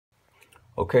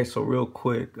Okay, so real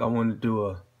quick, I want to do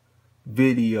a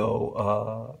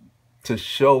video to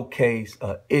showcase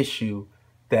an issue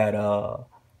that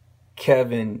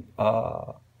Kevin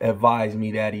advised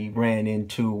me that he ran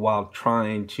into while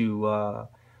trying to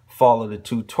follow the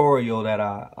tutorial that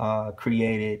I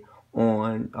created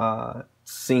on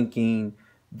syncing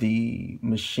the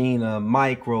Maschine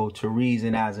Micro to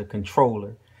Reason as a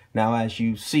controller. Now, as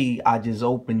you see, I just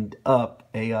opened up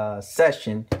a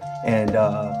session and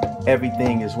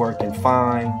everything is working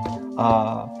fine.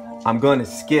 I'm going to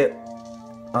skip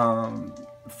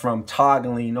from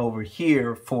toggling over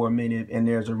here for a minute, and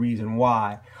there's a reason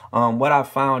why. What I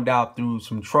found out through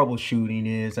some troubleshooting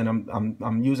is, and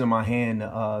I'm using my hand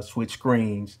to switch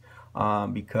screens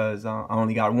because I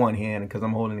only got one hand because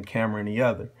I'm holding the camera in the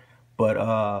other. But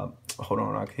hold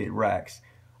on, I can hit racks.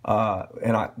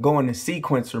 And I go into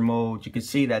sequencer mode. You can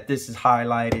see that this is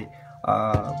highlighted,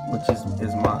 which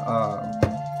is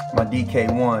my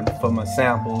DK1 for my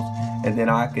samples, and then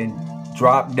I can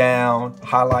drop down,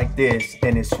 highlight this,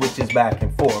 and it switches back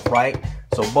and forth, right?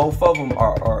 So both of them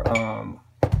are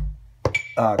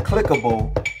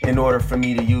clickable in order for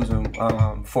me to use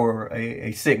them for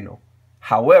a signal.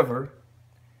 However,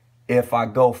 if I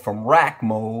go from rack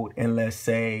mode and let's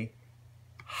say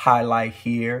highlight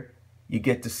here, you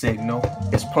get the signal,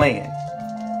 it's playing.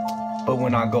 But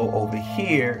when I go over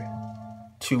here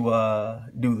to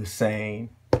do the same,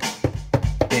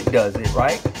 it does it,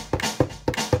 right?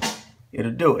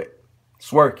 It'll do it.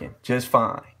 It's working just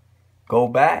fine. Go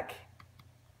back.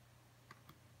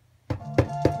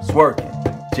 It's working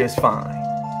just fine.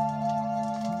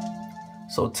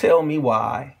 So tell me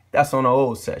why, that's on the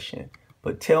old session,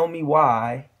 but tell me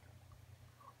why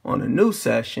on the new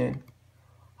session,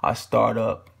 I start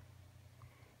up,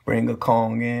 bring a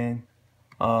Kong in,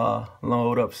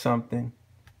 load up something,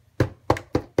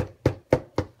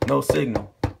 no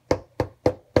signal.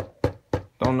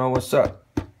 Don't know what's up.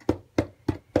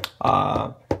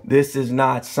 This is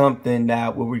not something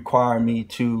that will require me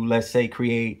to, let's say,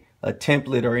 create a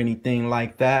template or anything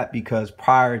like that, because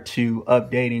prior to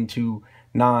updating to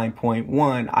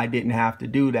 9.1, I didn't have to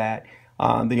do that.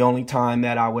 The only time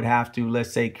that I would have to,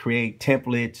 let's say, create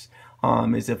templates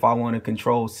is if I want to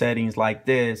control settings like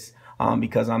this,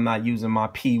 because I'm not using my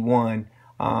P1,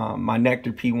 my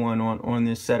Nectar P1 on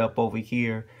this setup over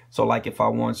here. So like if I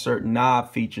want certain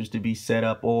knob features to be set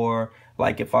up, or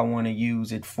like if I want to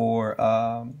use it for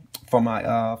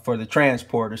the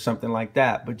transport or something like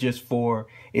that, but just for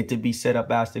it to be set up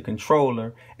as the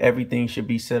controller, everything should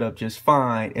be set up just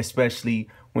fine, especially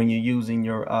when you're using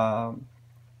your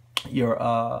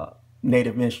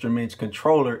Native Instruments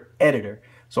controller editor.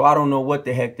 So I don't know what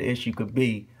the heck the issue could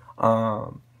be.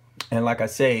 And like I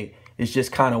say, it's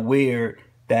just kind of weird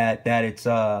that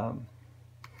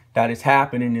it's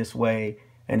happening this way,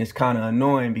 and it's kind of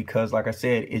annoying because, like I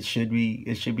said, it should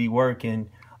be working,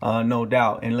 no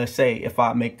doubt. And let's say if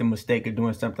I make the mistake of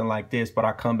doing something like this, but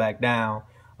I come back down,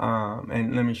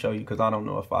 and let me show you, because I don't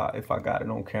know if I got it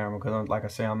on camera, because like I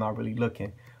say, I'm not really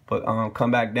looking. But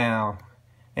come back down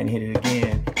and hit it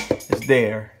again, it's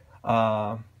there.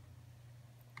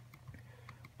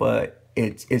 But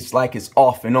it's like it's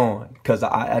off and on, because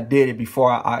I did it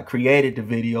before I created the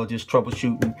video, just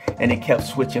troubleshooting, and it kept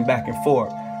switching back and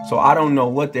forth. So I don't know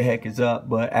what the heck is up,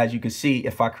 but as you can see,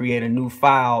 if I create a new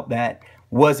file that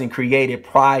wasn't created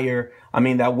prior, I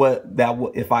mean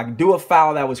if I do a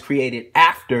file that was created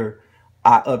after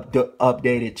I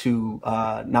updated to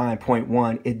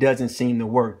 9.1, it doesn't seem to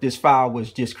work. This file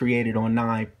was just created on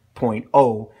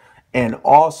 9.0. and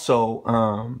also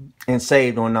and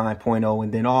saved on 9.0,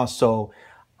 and then also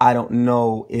I don't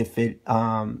know if it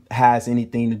has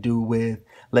anything to do with,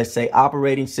 let's say,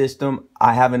 operating system.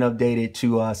 I haven't updated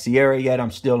to Sierra yet.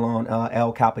 I'm still on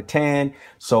El Capitan,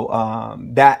 so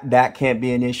that can't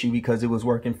be an issue because it was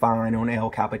working fine on El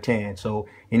Capitan. So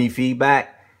any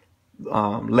feedback,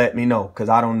 let me know, because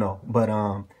I don't know. But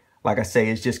like I say,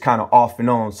 it's just kind of off and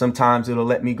on. Sometimes it'll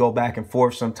let me go back and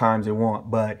forth, sometimes it won't.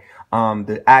 But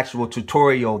the actual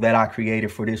tutorial that I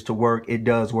created for this to work, it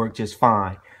does work just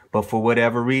fine. But for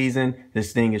whatever reason,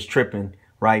 this thing is tripping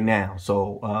right now.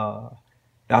 So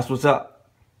that's what's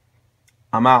up.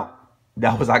 I'm out.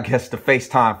 That was, I guess, the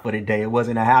FaceTime for the day. It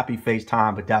wasn't a happy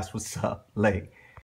FaceTime, but that's what's up. Late.